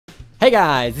Hey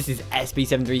guys, this is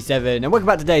SB737 and welcome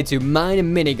back today to mine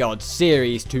and Minigod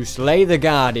series to slay the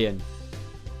Guardian.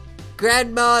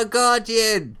 Grandma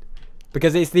Guardian!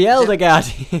 Because it's the Elder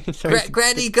Guardian.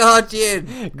 Granny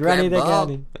Guardian! Granny the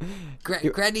Grandma.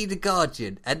 Guardian. Granny the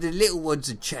Guardian, and the little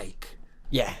ones are Jake.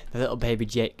 Yeah, the little baby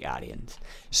Jake Guardians.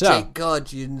 So, Jake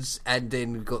Guardians, and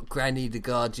then we've got Granny the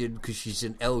Guardian because she's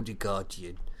an elder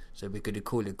guardian. So we're going to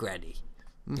call her Granny.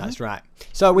 That's right.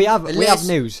 So we have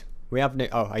news. We have news.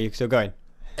 Oh, are you still going?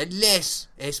 Unless,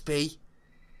 SB,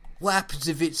 what happens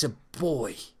if it's a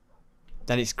boy?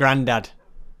 Then it's Grandad.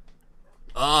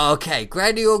 Oh, okay.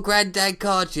 Granny or Granddad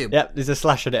Guardian? Yep, there's a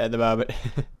slash on it at the moment.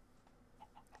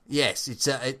 Yes, it's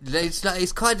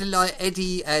kind of like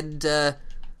Eddie and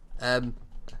what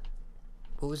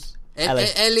was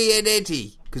Ellie and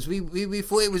Eddie, because we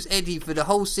thought it was Eddie for the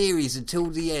whole series until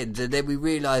the end, and then we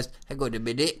realised, hang on a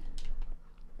minute,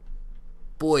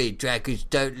 boy dragons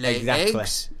don't lay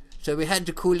eggs, so we had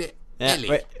to call it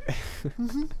Ellie.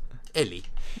 Ellie.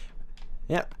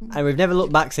 Yep, and we've never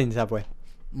looked back since, have we?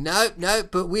 No,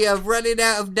 but we are running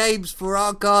out of names for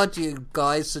our guardian,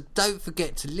 guys, so don't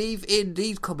forget to leave in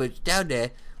these comments down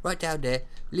there, right down there,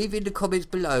 leave in the comments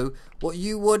below what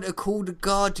you want to call the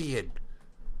guardian,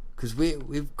 because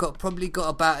we've probably got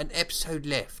about an episode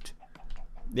left.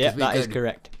 Yep, that is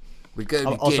correct. We're going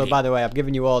to also, by the way, I've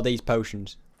given you all these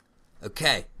potions.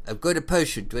 Okay, I've got a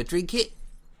potion. Do I drink it?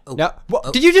 Oh, no.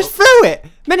 What? Did you just throw it?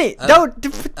 Minnie, don't.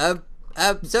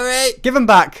 Sorry. Give them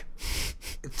back.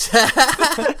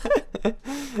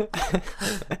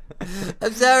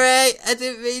 I'm sorry. I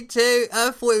didn't mean to.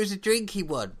 I thought it was a drinky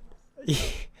one.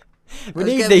 We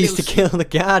need these to kill the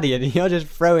Guardian, and you're just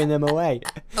throwing them away.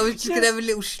 I was just going to have a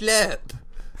little slurp.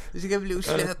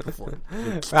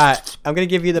 Right, I'm going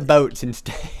to give you the boats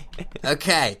instead.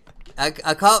 Okay. I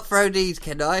can't throw these,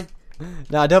 can I?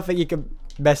 No, I don't think you can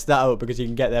mess that up because you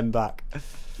can get them back.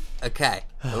 Okay.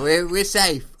 We're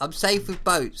safe. I'm safe with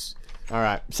boats. All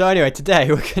right. So anyway, today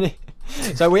we're gonna.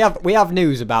 So we have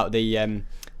news about the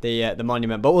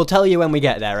monument, but we'll tell you when we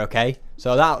get there. Okay.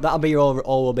 So that'll be all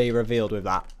will be revealed with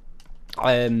that.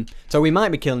 So we might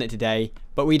be killing it today,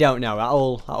 but we don't know. That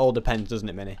all depends, doesn't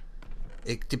it, Minnie?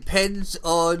 It depends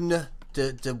on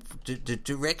the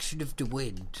direction of the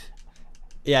wind.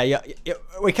 Yeah,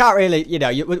 we can't really,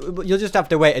 you'll just have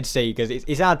to wait and see because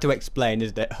it's hard to explain,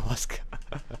 isn't it?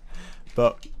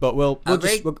 but we'll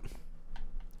just.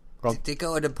 Did they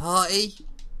go on a party?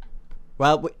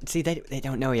 Well, see, they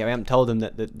don't know yet. We haven't told them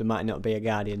that there might not be a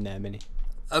guardian there, Minnie.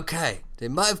 Okay, they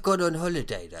might have gone on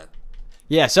holiday though.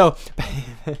 Yeah, so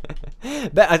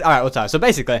alright, we'll tell. So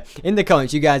basically, in the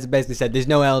comments, you guys have basically said there's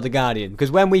no elder guardian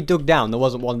because when we dug down, there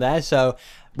wasn't one there. So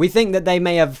we think that they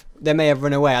may have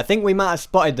run away. I think we might have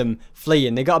spotted them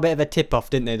fleeing. They got a bit of a tip off,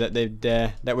 didn't they?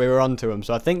 That we were onto them.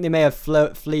 So I think they may have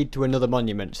fled to another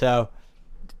monument. So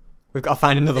we've got to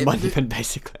find another monument,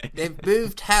 basically. They've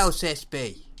moved house,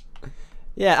 SB.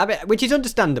 Yeah, I mean, which is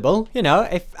understandable. You know,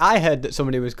 if I heard that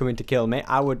somebody was coming to kill me,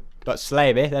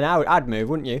 slay me, then I'd move,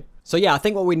 wouldn't you? So yeah, I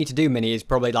think what we need to do, Minnie, is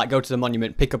probably like go to the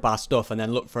monument, pick up our stuff, and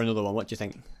then look for another one. What do you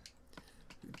think?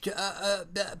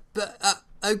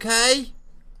 Okay.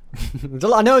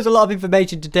 I know there's a lot of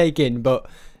information to take in, but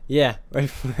yeah, we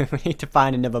need to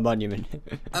find another monument.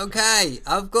 Okay,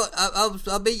 I'll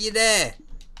meet you there.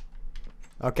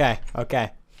 Okay,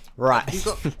 right.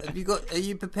 Are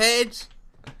you prepared?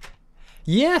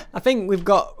 Yeah, I think we've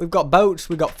got boats,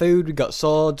 we've got food, we've got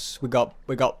swords, we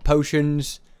got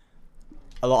potions.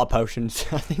 A lot of potions.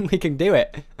 I think we can do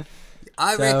it.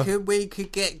 I reckon we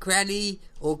could get Granny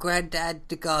or Granddad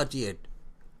the Guardian.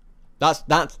 That's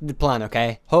the plan,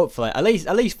 okay? Hopefully, at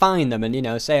least find them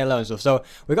and say hello and stuff. So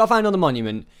we've got to find another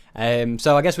monument.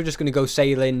 So I guess we're just going to go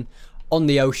sailing on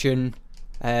the ocean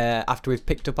after we've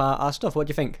picked up our stuff. What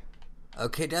do you think?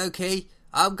 Okie dokie.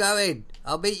 I'm going.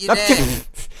 I'll meet you there.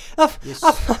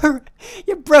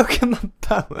 You've broken my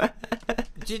boat.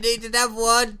 Do you need another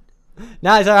one?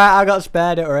 No, it's alright. I got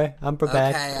spare, don't worry. I'm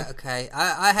prepared. Okay.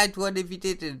 I had one if you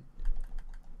didn't.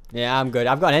 Yeah, I'm good.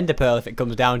 I've got an ender pearl if it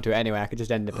comes down to it anyway. I could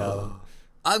just ender pearl.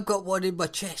 I've got one in my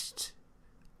chest.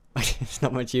 It's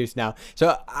not much use now.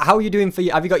 So, how are you doing for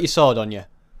you? Have you got your sword on you?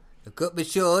 I've got my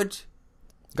sword.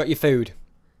 Got your food?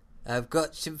 I've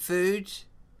got some food.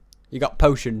 You got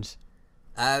potions?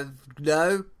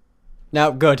 No.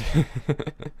 No, good.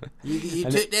 You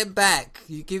took them back.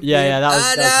 You give me... Yeah,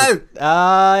 that was... no!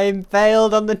 I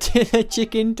failed on the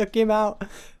chicken, took him out.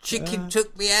 Chicken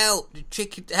took me out. The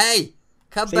chicken... Hey,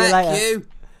 come see back, you.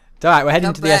 It's alright, we're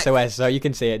heading to the SOS, so you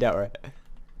can see it, don't worry.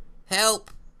 Help.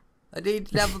 I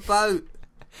need another boat.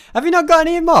 Have you not got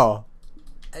any more?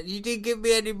 You didn't give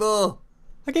me any more.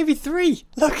 I gave you 3.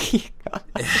 Look.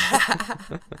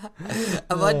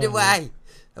 I'm on the way.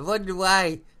 I'm on the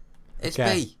way. It's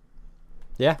Okay. me.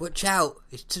 Yeah. Watch out.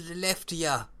 It's to the left of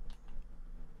you.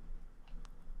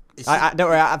 Don't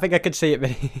worry. I think I could see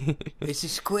it. It's a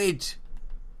squid.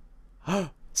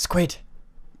 Squid.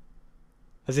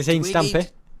 Has he seen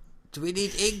Stampy? Do we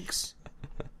need inks?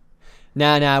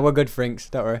 Nah. We're good, Frinks.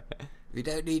 Don't worry. We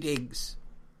don't need inks.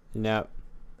 No.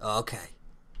 Oh, okay.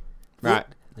 Right.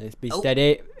 Let's be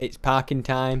steady. It's parking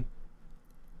time.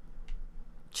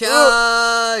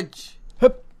 Charge!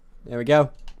 Hup. There we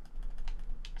go.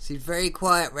 Seems very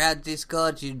quiet round this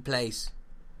guardian place.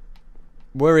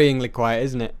 Worryingly quiet,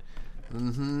 isn't it?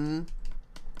 Mm-hmm.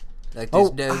 Like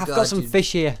there's no I've got some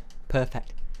fish here.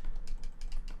 Perfect.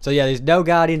 So yeah, there's no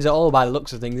guardians at all by the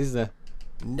looks of things, is there?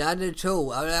 None at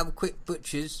all. I'll have a quick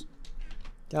butcher's.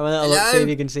 Have a little look, see if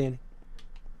you can see any.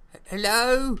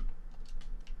 Hello?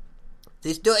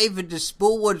 There's not even the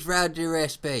small ones round here,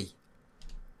 SB.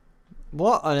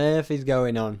 What on earth is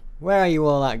going on? Where are you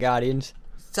all at, guardians?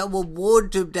 Someone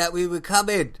warned them that we were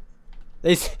coming.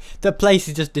 The place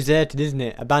is just deserted, isn't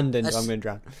it? Abandoned. I'm going to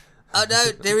drown. Oh no,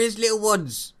 there is little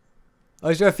ones. Oh,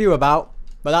 is there a few about?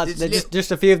 But they're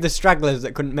just a few of the stragglers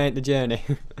that couldn't make the journey.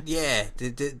 Yeah,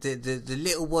 the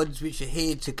little ones which are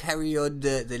here to carry on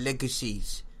the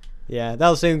legacies. Yeah,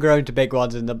 they'll soon grow into big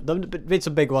ones, and they'll be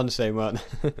some big ones soon, won't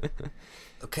they?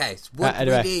 Okay, so what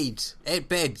do we need? 8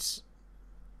 beds.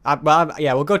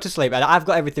 Yeah, we'll go to sleep. I've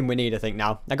got everything we need, I think,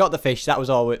 now. I got the fish. That was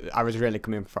all I was really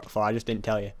coming for. I just didn't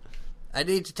tell you. I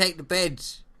need to take the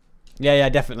beds. Yeah,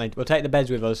 definitely. We'll take the beds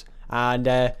with us. And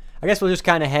I guess we'll just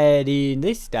kind of head in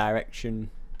this direction.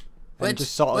 And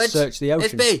just sort of search the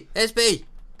ocean. SB,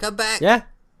 come back. Yeah?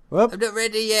 Whoop. I'm not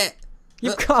ready yet.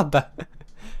 You've got to.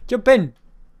 Jump in.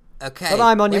 Okay.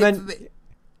 Bye-bye, monument.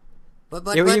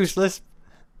 What? You're useless.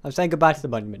 I'm saying goodbye to the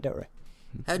monument, don't worry.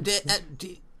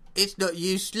 It's not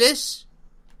useless.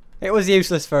 It was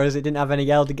useless for us. It didn't have any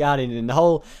Elder Guardian in the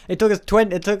whole. It took us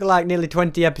It took like nearly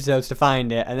 20 episodes to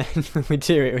find it, and then when we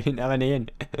do it, we didn't have any in.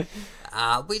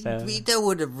 We don't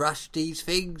want to rush these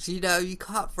things. You know, you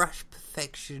can't rush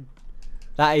perfection.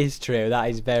 That is true. That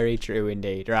is very true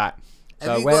indeed. Right.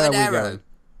 Have you where got are an we arrow? going?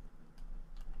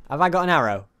 Have I got an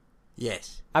arrow?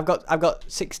 Yes. I've got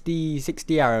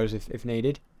 60 arrows if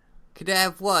needed. Could I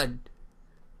have one?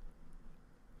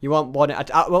 You want one?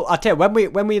 Well, I'll tell you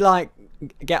when we like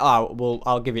get out,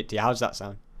 I'll give it to you. How's that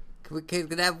sound?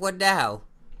 Can I have one now?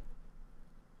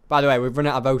 By the way, we've run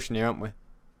out of ocean here, haven't we?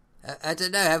 I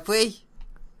don't know. Have we?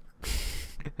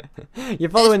 You're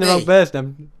following the wrong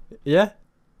person. Yeah.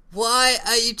 Why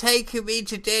are you taking me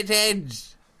to dead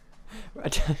ends?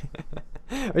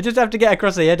 We just have to get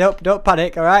across here. Don't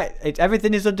panic. All right.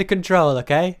 Everything is under control.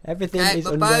 Okay. Everything is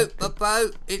under. My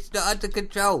boat. It's not under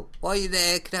control. While you're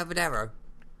there, can I have an arrow?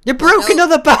 You broke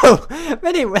another bow.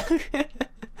 Anyway,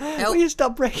 Help! Will you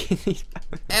stop breaking these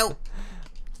bows? Help!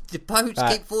 The boats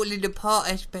keep falling apart,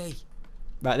 SB.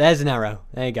 Right, there's an arrow.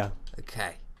 There you go.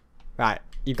 Okay. Right,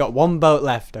 you've got one boat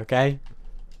left. Okay.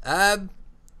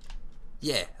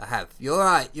 Yeah, I have. You're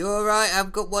right.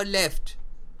 I've got one left.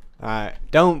 Alright,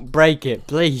 don't break it,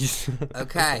 please.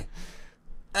 Okay.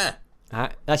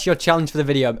 Alright, that's your challenge for the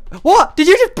video. What? Did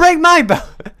you just break my boat?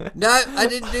 No, I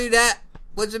didn't do that.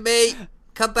 Wasn't me.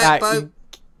 Come back, boat.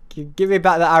 Give me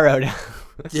back the arrow now.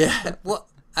 Yeah. What?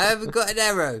 I haven't got an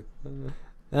arrow.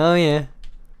 Oh yeah.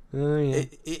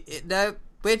 No.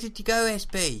 Where did you go,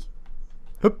 SB?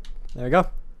 Hoop. There we go.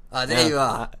 Oh, there you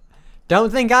are.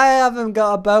 Don't think I haven't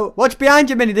got a boat. Watch behind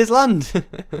you, Minnie. There's land.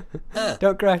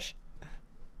 Don't crash.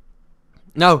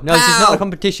 No, this is not a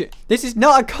competition. This is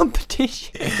not a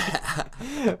competition.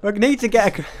 We need to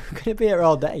get. We're going to be here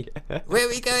all day. Where are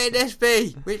we going,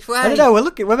 SB? Which way? I don't know.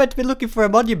 We're meant to be looking for a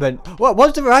monument. Why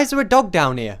is there a dog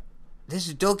down here? There's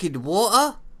a dog in the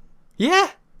water?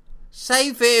 Yeah.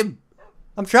 Save him.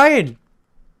 I'm trying.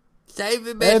 Save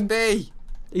him, SB.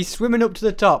 He's swimming up to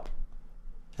the top.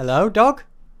 Hello, dog?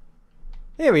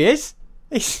 Here he is.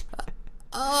 He's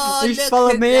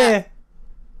followed me here.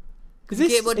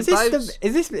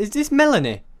 Is this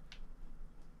Melanie?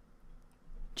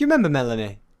 Do you remember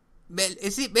Melanie?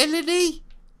 Is it Melanie?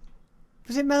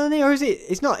 Was it Melanie or is it?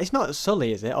 It's not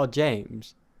Sully, is it? Or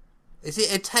James? Is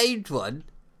it a tamed one?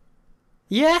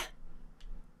 Yeah.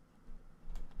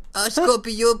 Oh, it's got to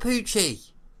be your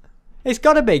Poochie. It's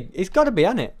got to be. It's got to be,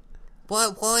 hasn't it?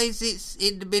 Why is it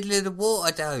in the middle of the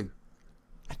water, though?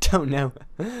 I don't know.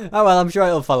 Oh well, I'm sure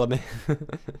it'll follow me.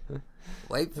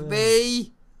 Wait for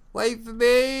me. Wait for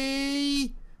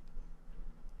me.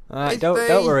 Alright,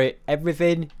 don't worry.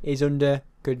 Everything is under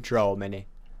control, Minnie.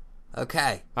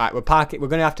 Okay. Right, we're parking. We're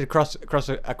gonna have to cross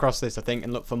across this, I think,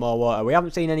 and look for more water. We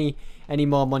haven't seen any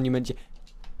more monuments yet.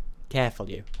 Careful,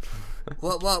 you.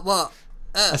 What?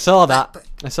 I saw that.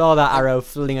 I saw that arrow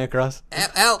fling across.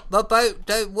 Help! My boat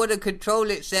don't want to control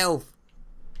itself.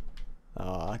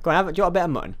 Oh, go on. Do you want a bit of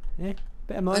mutton? Yeah,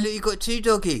 bit of Oh, mutton. look, you got 2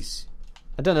 doggies.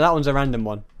 I don't know. That one's a random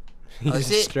one. Oh,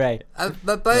 is it? Stray.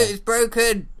 My boat is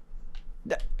broken.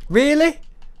 Really?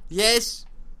 Yes.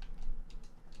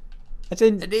 As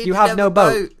in, I need you have no another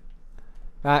boat.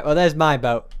 Right. Well, there's my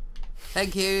boat.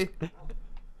 Thank you.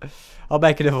 I'll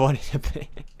make another one in a bit.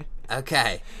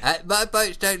 Okay. My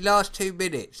boats don't last 2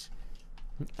 minutes.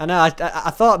 I know. I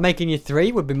thought making you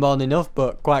 3 would be more than enough,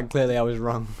 but quite clearly I was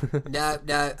wrong. No.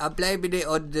 I'm blaming it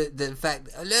on the fact.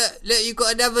 Look, you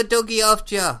got another doggy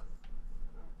after you.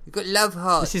 You got love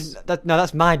hearts. No,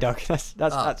 that's my dog. That's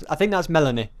I think that's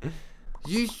Melanie.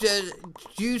 You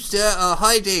sir, are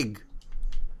hiding.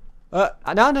 No.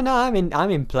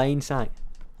 I'm in plain sight.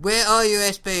 Where are you,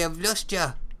 SB? I've lost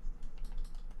you.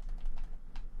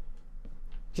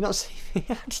 Did you not see me?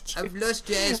 How did you? I've lost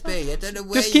you, SB. I don't know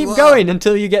where you are. Just keep going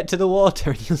until you get to the water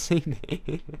and you'll see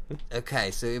me.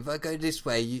 Okay, so if I go this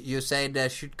way, you're saying I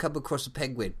should come across a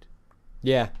penguin.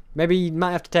 Yeah, maybe you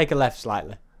might have to take a left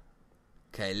slightly.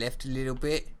 Okay, left a little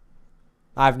bit.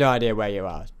 I have no idea where you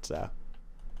are, so.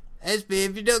 SB,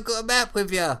 have you not got a map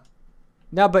with you?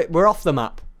 No, but we're off the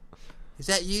map. Is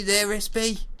that you there,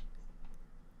 SB?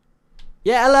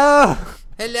 Yeah, hello!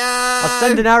 Hello! I'll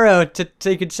send an arrow so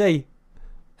you can see.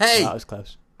 Hey! Oh, that was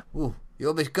close. Ooh, you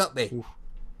almost got me. Ooh.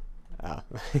 Oh.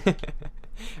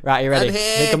 Right, you ready? I'm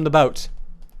here. Here come the boats.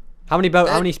 How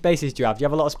many spaces do you have? Do you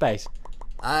have a lot of space?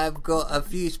 I've got a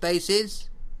few spaces.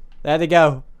 There they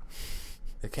go.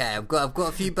 Okay, I've got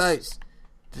a few boats.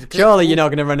 Surely you're not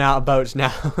going to run out of boats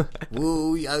now.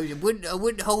 Ooh, I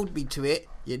wouldn't hold me to it.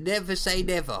 You never say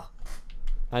never.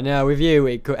 I know, with you,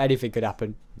 anything could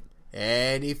happen.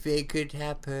 Anything could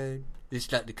happen.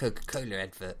 Just like the Coca-Cola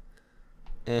advert.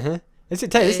 This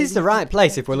is the right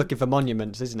place if we're looking for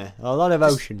monuments, isn't it? A lot of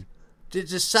ocean.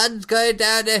 The sun's going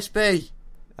down, SB.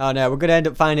 Oh no, we're going to end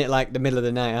up finding it like the middle of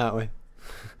the night, aren't we?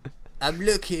 I'm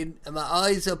looking and my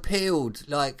eyes are peeled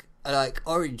like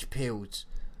orange peels.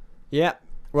 Yeah.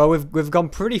 Well, we've gone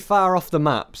pretty far off the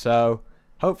map, so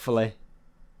hopefully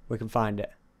we can find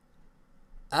it.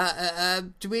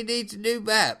 Do we need a new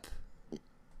map?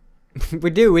 We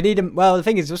do. We need them. Well, the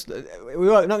thing is,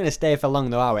 we're not going to stay for long,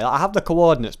 though, are we? I have the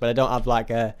coordinates, but I don't have like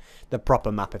the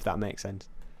proper map, if that makes sense.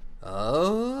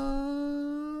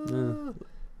 Oh.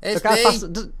 Look how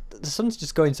fast the sun's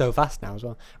just going so fast now as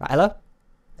well. Right, hello.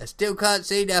 I still can't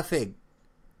see nothing.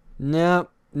 No,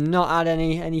 not had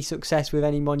any success with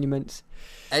any monuments.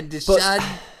 And the sun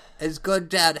has gone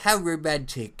down. How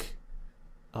romantic.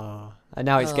 Oh, and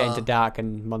now it's getting to dark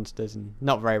and monsters and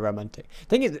not very romantic.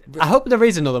 Thing is, I hope there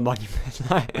is another monument.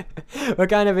 We're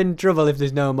kind of in trouble if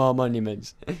there's no more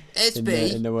monuments.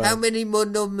 SB, in the world. How many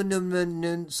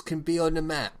monuments can be on a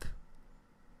map?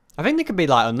 I think they could be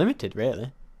like unlimited,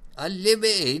 really.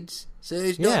 Unlimited? So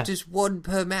it's not just one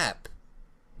per map?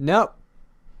 Nope.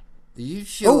 Are you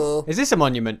sure? Oh, is this a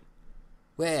monument?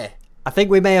 Where? I think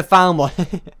we may have found one.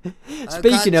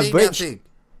 Speaking of which,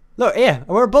 look here,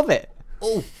 we're above it.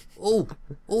 Oh,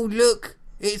 look.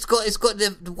 It's got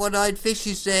the one-eyed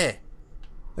fishes there.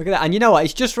 Look at that. And you know what?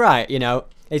 It's just right, you know.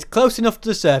 It's close enough to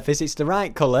the surface. It's the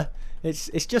right colour. It's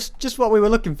just what we were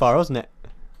looking for, wasn't it?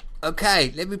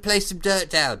 Okay, let me place some dirt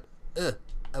down.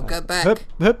 I'll go back.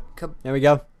 Hup. Come. There we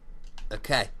go.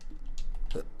 Okay.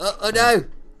 Oh no!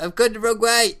 I've gone the wrong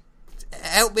way.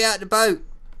 Help me out the boat.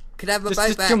 Can I have my boat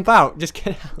just back? Jump out. Just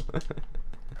get out.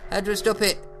 How do I stop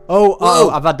it? Oh,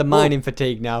 I've had the mining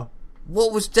fatigue now.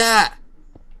 What was that?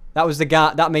 That was the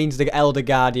That means the Elder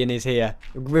Guardian is here.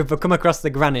 We've come across the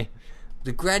Granny.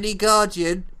 The Granny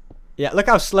Guardian? Yeah, look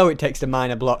how slow it takes to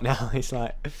mine a block now. It's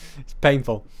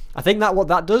painful. I think that what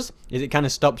that does is it kind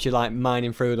of stops you like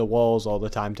mining through the walls all the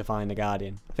time to find the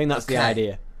Guardian. I think that's the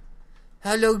idea.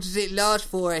 How long does it last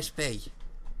for, SB?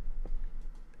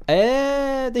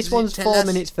 This one's 4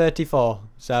 minutes 34.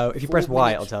 So if you press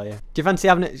Y, it'll tell you. Do you fancy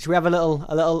having it? Should we have a little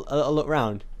look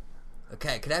round?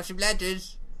 Okay, can I have some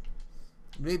ladders?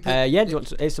 Yeah, do you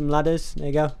want here's some ladders? There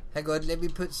you go. Hang on, let me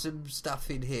put some stuff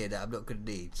in here that I'm not going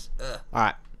to need.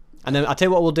 Alright. And then I'll tell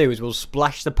you what we'll do is we'll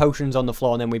splash the potions on the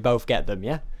floor and then we both get them,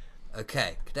 yeah?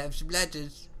 Okay, can I have some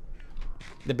ladders?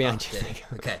 They're behind you.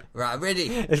 Okay, right, I'm ready.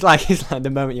 It's like the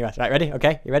moment you ask. Right, ready?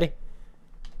 Okay, you ready?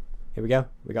 Here we go.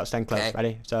 We got stand close.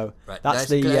 Ready? So that's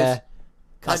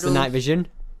the night vision,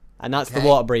 and that's the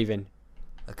water breathing.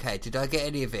 Okay, did I get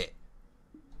any of it?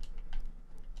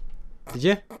 Did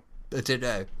you? I don't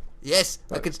know. Yes,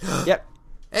 I could. Yep.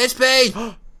 SB!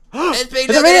 SB, Is look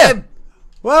it at here? him!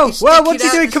 Whoa, He's whoa, what's he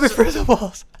sticking doing out coming the through the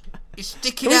walls? He's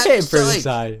sticking Can we out hit him the through the side.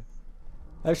 side?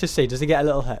 Let's just see. Does he get a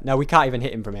little hit? No, we can't even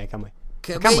hit him from here, can we?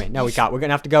 Can we? No, we can't. We're going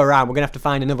to have to go around. We're going to have to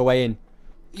find another way in.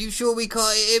 You sure we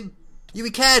can't hit him? We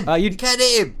can. You You can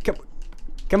hit him.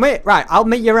 Can we? Right, I'll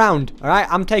meet you around. Alright,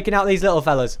 I'm taking out these little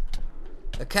fellas.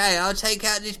 Okay, I'll take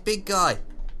out this big guy.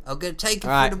 I'm going to take him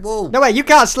Alright. through the wall. No, wait, you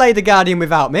can't slay the Guardian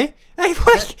without me. Hey,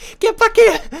 wait, get back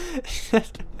here.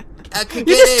 I can You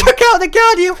get just him. took out the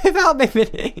Guardian without me,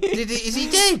 Minnie. Is he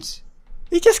dead?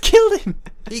 He just killed him.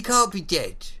 He can't be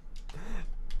dead.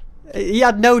 He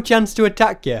had no chance to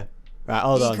attack you. Right,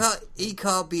 hold on. He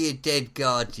can't be a dead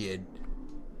guardian.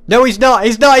 No, he's not.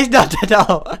 He's not dead at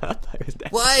all. I thought he was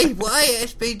dead. Why,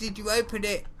 SB, did you open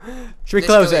it? Should we Let's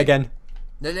close go it in. again?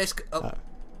 No, let's go. Oh,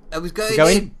 I was going go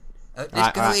in. in? Let's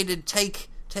Alright, go alright. in and take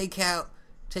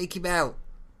him out.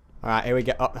 Alright, here we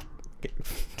go. Oh.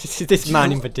 This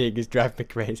man in fatigue is driving me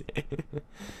crazy.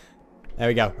 There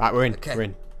we go. Right, we're in. Okay. We're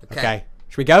in. Okay. Okay.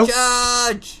 Should we go?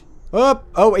 Charge!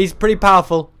 Oh, he's pretty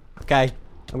powerful. Okay.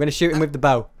 I'm going to shoot him with the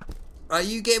bow. Right,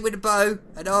 you get with the bow,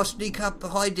 and I'll sneak up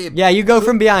behind him. Yeah, you go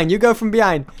from behind. You go from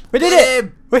behind. We did Get it!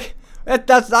 him!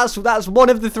 That's one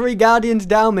of the 3 Guardians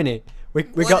down, Minnie. We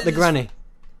got the granny.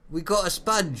 We got a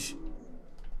sponge.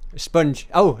 A sponge.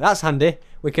 Oh, that's handy.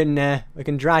 We can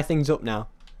dry things up now.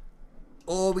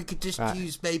 Or we could just Right.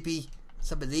 use maybe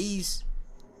some of these.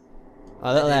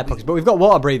 A little air pockets. But we've got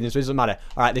water breathing, so it doesn't matter.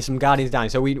 Alright, there's some Guardians down.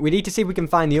 So we need to see if we can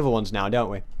find the other ones now, don't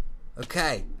we?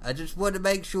 Okay, I just want to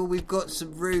make sure we've got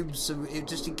some room,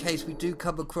 just in case we do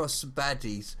come across some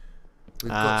baddies.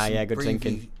 We've got some yeah, good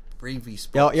thinking. breathy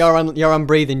spots. You're on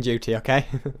breathing duty, okay?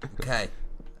 Okay.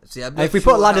 See, I'm And if we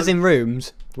put ladders in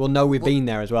rooms, we'll know we've been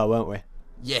there as well, won't we?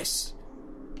 Yes.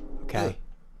 Okay.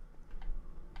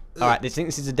 Alright, think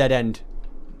this is a dead end.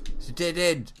 It's a dead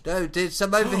end. No, there's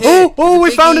some over here. Oh, we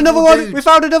There's a found big another evil one! dude. We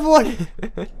found another one!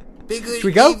 Big Should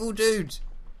we go? evil dude.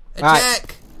 Right.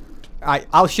 Attack! Alright,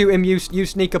 I'll shoot him, you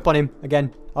sneak up on him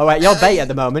again. Alright, you're bait at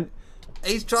the moment.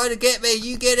 He's trying to get me.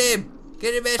 You get him.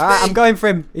 Get him, SB. Alright, I'm going for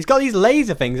him. He's got these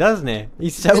laser things, hasn't he?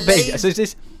 He's so The big. laser- So is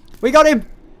this... We got him!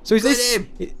 So is Got this... him.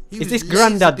 He Is was this laser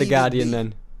Grandad the beaming Guardian me.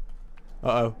 then?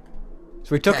 Uh-oh. So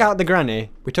we took Okay. out the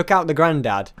granny. We took out the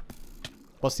Grandad.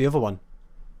 What's the other one?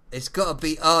 It's got to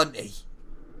be Auntie.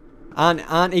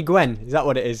 Auntie Gwen. Is that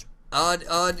what it is?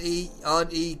 Auntie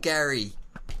Gary.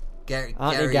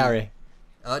 Auntie Gary.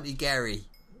 Auntie Gary.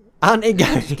 Auntie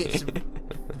Let's get Gary.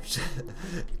 some...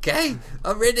 Okay,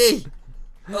 I'm ready.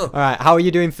 Oh, Alright, how are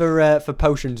you doing for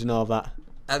potions and all that?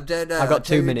 I don't know. I've got I'll tell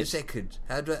 2 you in a minutes. second.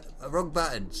 How do wrong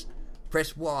buttons?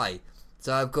 Press Y.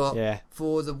 So I've got Yeah.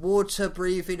 for the water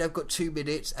breathing, I've got 2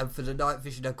 minutes, and for the night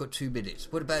vision, I've got 2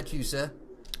 minutes. What about you, sir?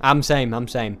 I'm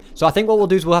same. So I think what we'll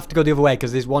do is we'll have to go the other way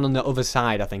because there's one on the other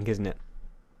side, I think, isn't it?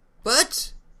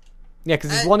 What? Yeah,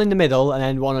 because there's one in the middle and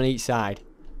then one on each side.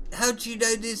 How do you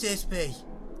know this, SB?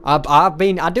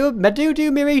 I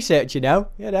do my research, you know.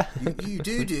 You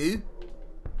do?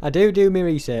 I do my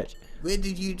research. Where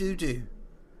did you do?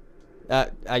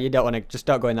 You don't want to just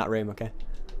don't go in that room, okay?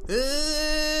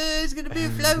 It's gonna be a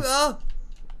floater.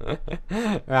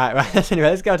 right. Anyway,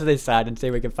 let's go to this side and see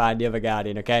if we can find the other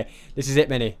Guardian, okay? This is it,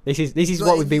 Minnie. This is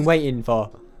what we've been waiting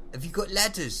for. Have you got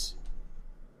ladders?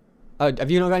 Oh, have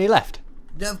you not got any left?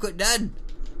 No, I've got none.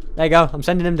 There you go. I'm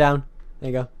sending them down. There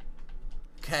you go.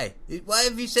 Okay. Why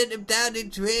have you sent them down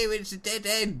into here when it's a dead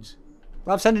end?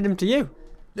 Well, I'm sending them to you.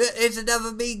 Look, there's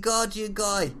another mean guardian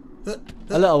guy.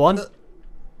 A little one.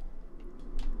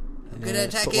 I'm gonna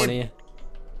attack put one him. here.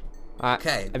 Alright.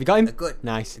 Okay. Have you got him? Good.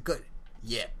 Nice. Good.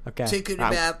 Yeah. Okay. Taking him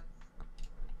Right. out.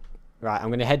 Right, I'm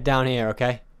going to head down here,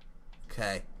 okay?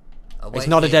 Okay. I'll It's wait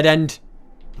not a here. dead end.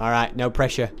 Alright, no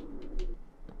pressure.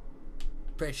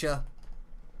 Pressure.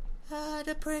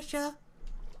 The pressure.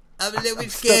 I'm a little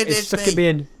bit scared, It's stuck in SB. me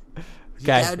in. Is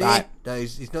he Okay, down right. here? No,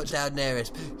 he's not down there.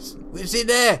 He's in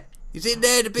there. He's in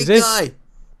there, the big Is this? guy.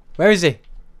 Where is he?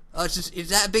 Oh, is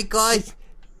that a big guy?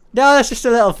 No, that's just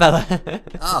a little fella.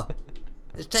 Oh.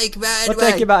 Let's take him out We'll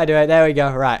anyway. take him out anyway. There we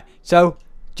go. Right. So,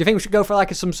 do you think we should go for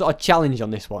like some sort of challenge on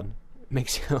this one?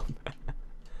 Mix it up.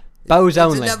 Bows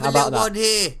There's only. another How about little that? one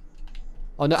here.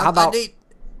 Oh, no, how about...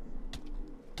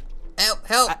 Help, If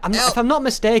help. I'm not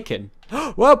mistaken...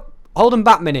 Whoa! Hold them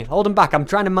back, Minnie. Hold them back. I'm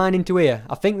trying to mine into here.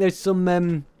 I think there's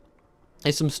some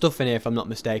stuff in here if I'm not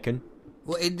mistaken.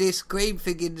 What, in this green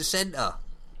thing in the centre?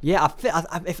 Yeah,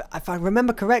 if I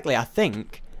remember correctly, I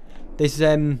think there's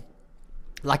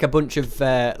like a bunch of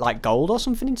like gold or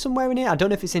something in somewhere in here. I don't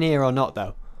know if it's in here or not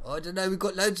though. I don't know, we've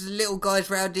got loads of little guys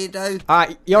round here though.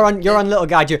 Alright, you're on little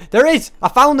guy. There is! I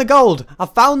found the gold! I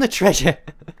found the treasure!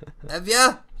 Have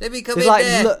ya? Let me come There's in like,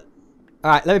 there.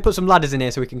 Alright, let me put some ladders in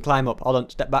here so we can climb up. Hold on,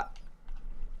 step back.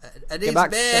 Get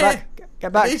back, get back,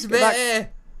 get back, get back.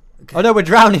 Okay. Oh no, we're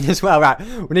drowning as well. Right,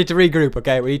 we need to regroup.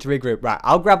 Okay, we need to regroup. Right,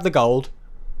 I'll grab the gold,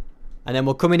 and then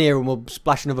we'll come in here and we'll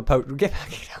splash another potion. Get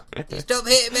back. Stop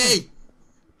hitting me.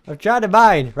 I'm trying to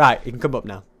mine. Right, you can come up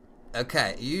now.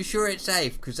 Okay, are you sure it's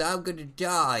safe? Because I'm gonna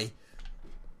die.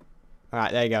 All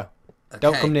right, there you go. Okay.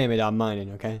 Don't come near me. I'm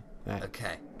mining. Okay. Right.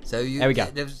 Okay. So you. There we go.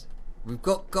 We've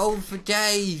got gold for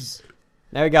days.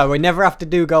 There we go. We never have to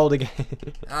do gold again.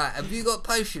 All right. Have you got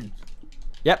potions?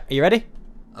 Yep. Are you ready?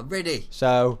 I'm ready.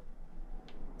 So.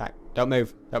 Right. Don't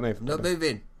move. Don't move. I'm not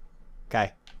moving.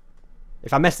 Okay.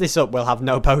 If I mess this up, we'll have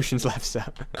no potions left. So.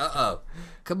 Uh-oh.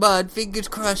 Come on, fingers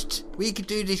crossed. We can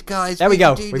do this, guys. There we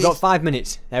go. We've got 5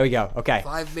 minutes. There we go. Okay.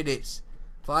 5 minutes.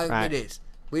 5 minutes.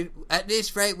 At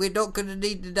this rate, we're not going to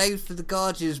need the names for the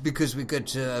guardians because we're going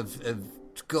to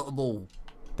have got them all.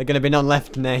 They're going to be none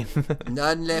left to name.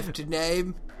 None left to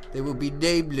name. They will be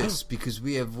nameless because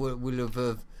we have will have.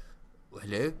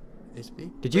 Hello, it's me.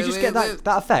 Did you just get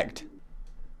that effect?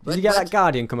 Did you get that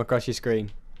guardian come across your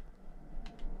screen?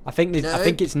 I think No. I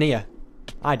think it's near.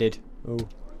 I did. Ooh.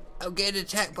 I'm getting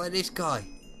attacked by this guy.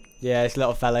 Yeah, this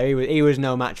little fella. He was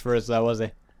no match for us though, was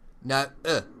he? No.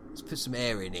 Let's put some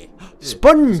air in here.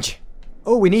 Sponge.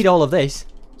 Oh, we need all of this.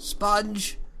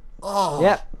 Sponge. Oh.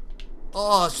 Yep.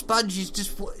 Oh, sponge is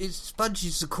sponge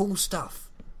is the cool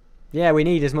stuff. Yeah, we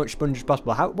need as much sponge as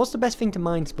possible. What's the best thing to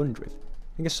mine sponge with?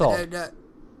 I think a sword. I don't know.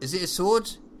 Is it a sword?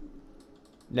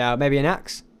 No, maybe an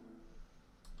axe.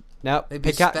 No,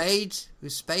 Maybe pickaxe. a spade. We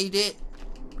spade it.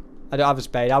 I don't have a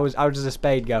spade. How does a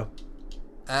spade go?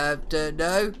 Don't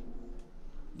know.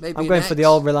 Maybe I'm an going for the axe.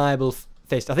 old reliable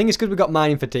fist. I think it's because we've got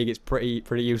mining fatigue. It's pretty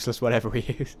useless whatever we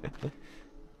use.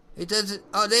 It doesn't.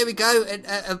 Oh, there we go. An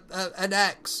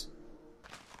axe.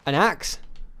 An axe?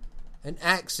 An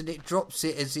axe, and it drops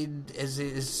it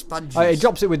as sponges. Oh, it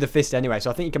drops it with the fist anyway, so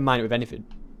I think you can mine it with anything.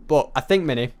 But I think,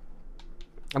 Minnie,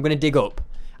 I'm going to dig up,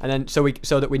 and then so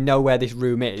that we know where this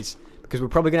room is, because we're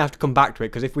probably going to have to come back to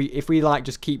it. Because if we like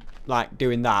just keep like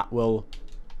doing that, we'll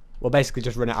basically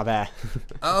just run out of air.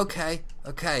 Okay.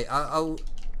 I'll.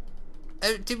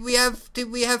 Did we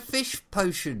have fish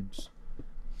potions?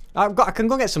 I can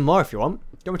go get some more if you want. Do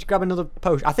you want me to grab another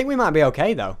potion? I think we might be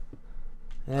okay though.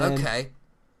 Okay.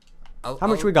 How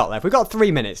much we got left? We got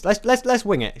 3 minutes. Let's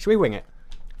wing it. Should we wing it?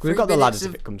 Because we've got the ladders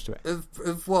if it comes to it.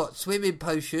 Of what? Swimming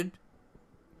potion?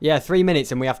 Yeah, 3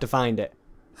 minutes and we have to find it.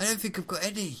 I don't think I've got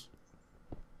any.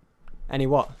 Any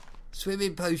what?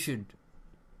 Swimming potion.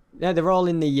 Yeah, they're all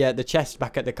in the chest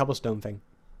back at the cobblestone thing.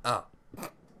 Oh.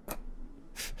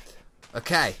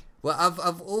 Okay. Well,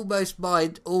 I've almost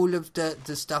mined all of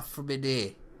the stuff from in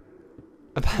here.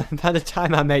 By the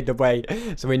time I made the way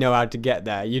so we know how to get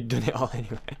there, you'd done it all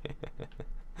anyway.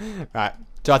 Right.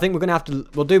 So I think we're going to have to...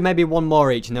 We'll do maybe one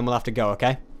more each and then we'll have to go,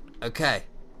 okay? Okay.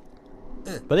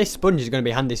 But this sponge is going to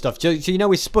be handy stuff. So you know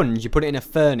with sponge, you put it in a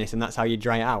furnace and that's how you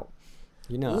dry it out.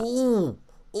 You know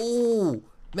that. Ooh.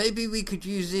 Maybe we could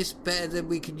use this better than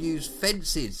we could use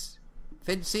fences.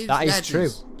 Fences, That is ladders.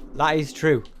 true. That is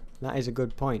true. That is a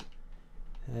good point.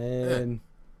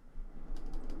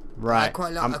 Right.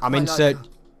 I'm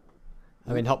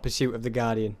in hot pursuit of the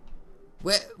Guardian.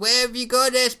 Where have you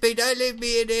gone, SP? Don't leave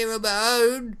me in here on my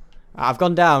own. I've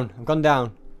gone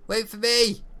down. Wait for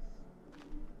me.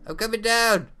 I'm coming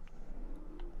down.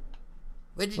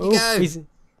 Where did you go? I'm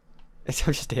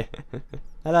just here.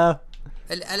 Hello.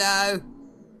 Hello.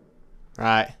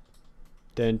 Right.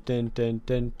 Dun dun dun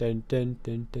dun dun dun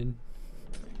dun dun.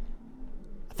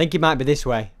 I think he might be this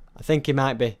way. I think he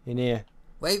might be in here.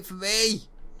 Wait for me.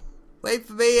 Wait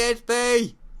for me,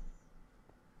 SP.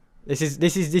 This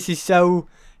is so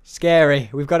scary.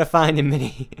 We've got to find him,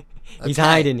 Minnie. He's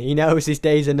hiding. He knows his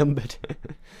days are numbered.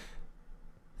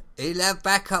 He'll have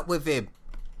backup with him.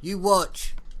 You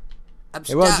watch. I'm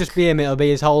stuck. It won't just be him. It'll be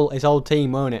his whole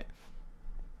team, won't it?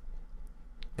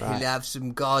 Right. He'll have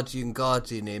some guardian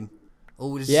in him.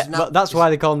 Oh, this yeah, is but that's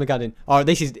why they call him the Guardian. Oh,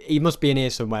 he must be in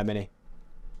here somewhere, Minnie.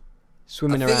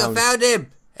 Swimming around. I think I found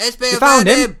him. SP, You I found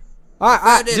him.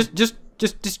 Alright,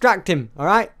 just distract him,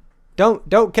 alright?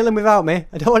 Don't kill him without me.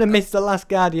 I don't want to miss the last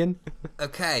Guardian.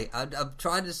 Okay, I'm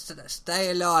trying to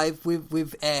stay alive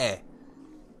with air.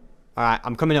 Alright,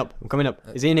 I'm coming up.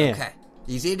 Is he in here? Okay,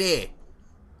 he's in here.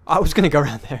 I was going to go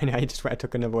around there anyway, just where I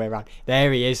took another way around.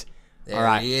 There he is.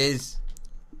 There he is.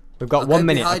 We've got 1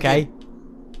 minute, okay?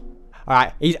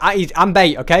 Alright, I'm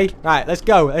bait, okay? Right, let's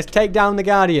go. Let's take down the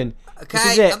Guardian.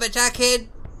 Okay, I'm attacking.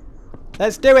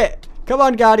 Let's do it. Come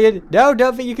on, Guardian. No,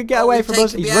 don't think you could get away from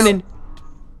us. He's running.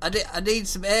 I need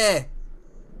some air.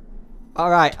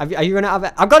 Alright, are you running out of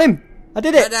it? I've got him. I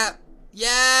did it. Run up.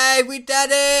 Yay, we done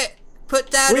it. Put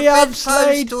down We a have fence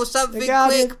slayed post or something the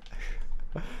guardian. quick.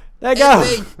 There you go.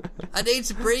 Envy, I need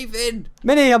to breathe in.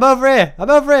 Minnie, I'm over here. I'm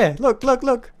over here. Look, look,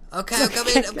 look. Okay, I'm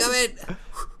coming. I'm coming.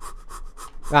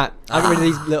 Right, I'll get rid of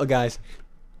these little guys.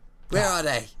 Where are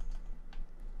they?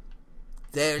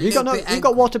 They're a You've little bit got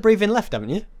angry. water breathing left, haven't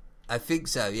you? I think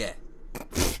so, yeah.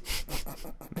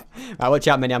 Right, watch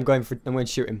out, Minnie. I'm going to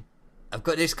shoot him. I've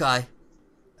got this guy.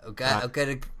 Okay, Right. I'm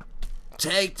gonna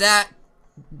take that,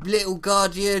 little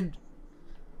guardian.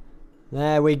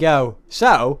 There we go.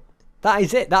 So, that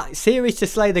is it. That series to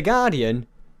slay the Guardian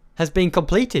has been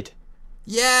completed.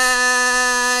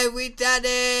 Yay! We done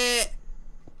it.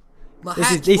 My This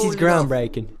hat's is falling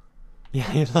groundbreaking.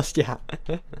 Yeah, you lost your hat.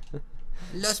 off.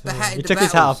 Lost my hat in You the took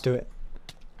his hat battles. off to it.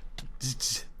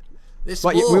 There's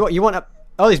What more. you want?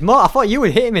 Oh, there's more. I thought you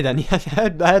would hit me then. I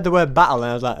heard the word battle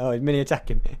and I was like, oh, is Minnie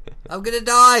attacking me? I'm gonna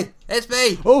die. It's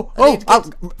me. Oh, I need to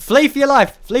get flee for your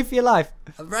life. Flee for your life.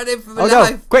 I'm running for my Oh no,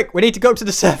 life. quick, we need to go to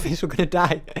the surface. We're going to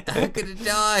die. I'm gonna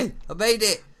die. I made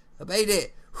it. I made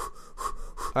it.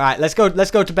 All right, let's go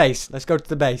to base. Let's go to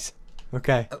the base.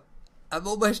 Okay. I'm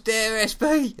almost there,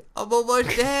 SB. I'm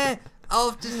almost there.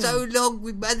 After so long,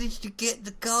 we managed to get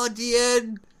the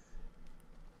Guardian.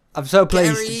 I'm so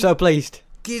pleased. Gary. I'm so pleased.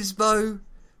 Gizmo,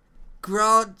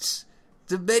 Grant,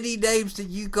 the many names that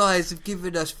you guys have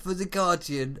given us for the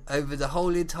Guardian over the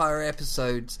whole entire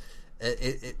episodes,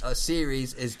 our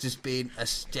series has just been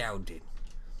astounding.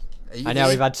 I know,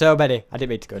 we've had so many. I didn't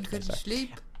mean to go You to bed, couldn't sorry.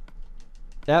 sleep.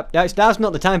 Yep, now's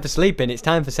not the time for sleeping. It's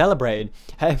time for celebrating.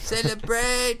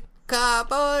 Celebrate, come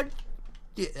on.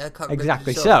 Yeah, I can't remember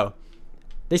Exactly. the song. So,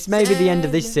 this may be the end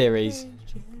of this series,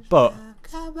 but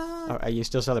Come on. are you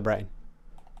still celebrating?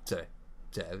 Sorry.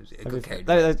 I got carried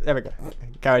away. There we go.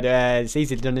 Carried. It's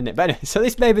easily done, isn't it? But anyway, so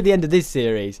this may be the end of this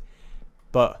series,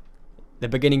 but the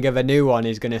beginning of a new one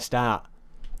is going to start.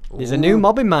 There's a new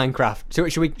mob in Minecraft. So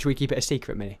should we keep it a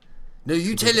secret, Minnie? No,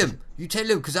 you tell him. You tell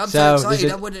him, because I'm so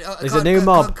excited. There's a new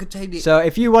mob. So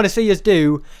if you want to see us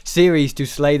do series to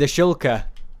slay the Shulker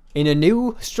in a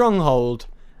new stronghold,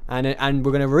 and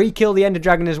we're going to re-kill the Ender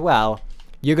Dragon as well,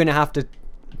 you're going to have to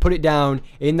put it down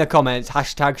in the comments.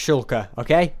 #Shulker,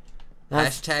 okay?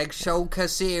 #Shulker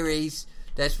series.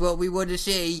 That's what we want to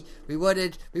see. We want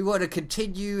to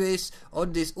continue this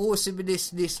on this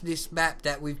awesomeness map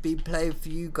that we've been playing for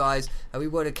you guys, and we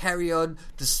want to carry on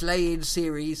the slaying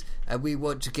series, and we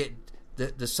want to get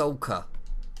the Sulker.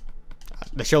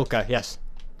 The Shulker, yes.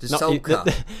 The Not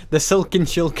Sulker. the sulking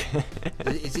Shulker.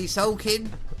 Is he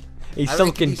sulking? He's I reckon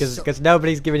sulking he's because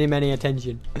nobody's giving him any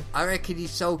attention. I reckon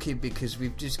he's sulking because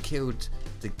we've just killed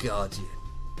the Guardian.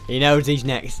 He knows he's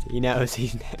next. He knows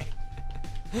he's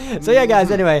next. So yeah,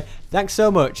 guys, anyway, thanks so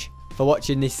much for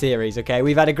watching this series, okay?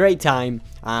 We've had a great time,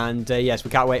 and yes, we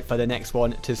can't wait for the next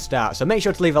one to start. So make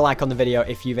sure to leave a like on the video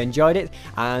if you've enjoyed it,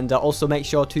 and also make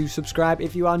sure to subscribe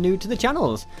if you are new to the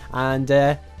channels. And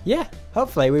yeah,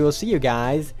 hopefully we will see you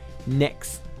guys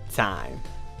next time.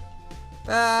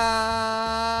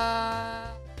 Bye.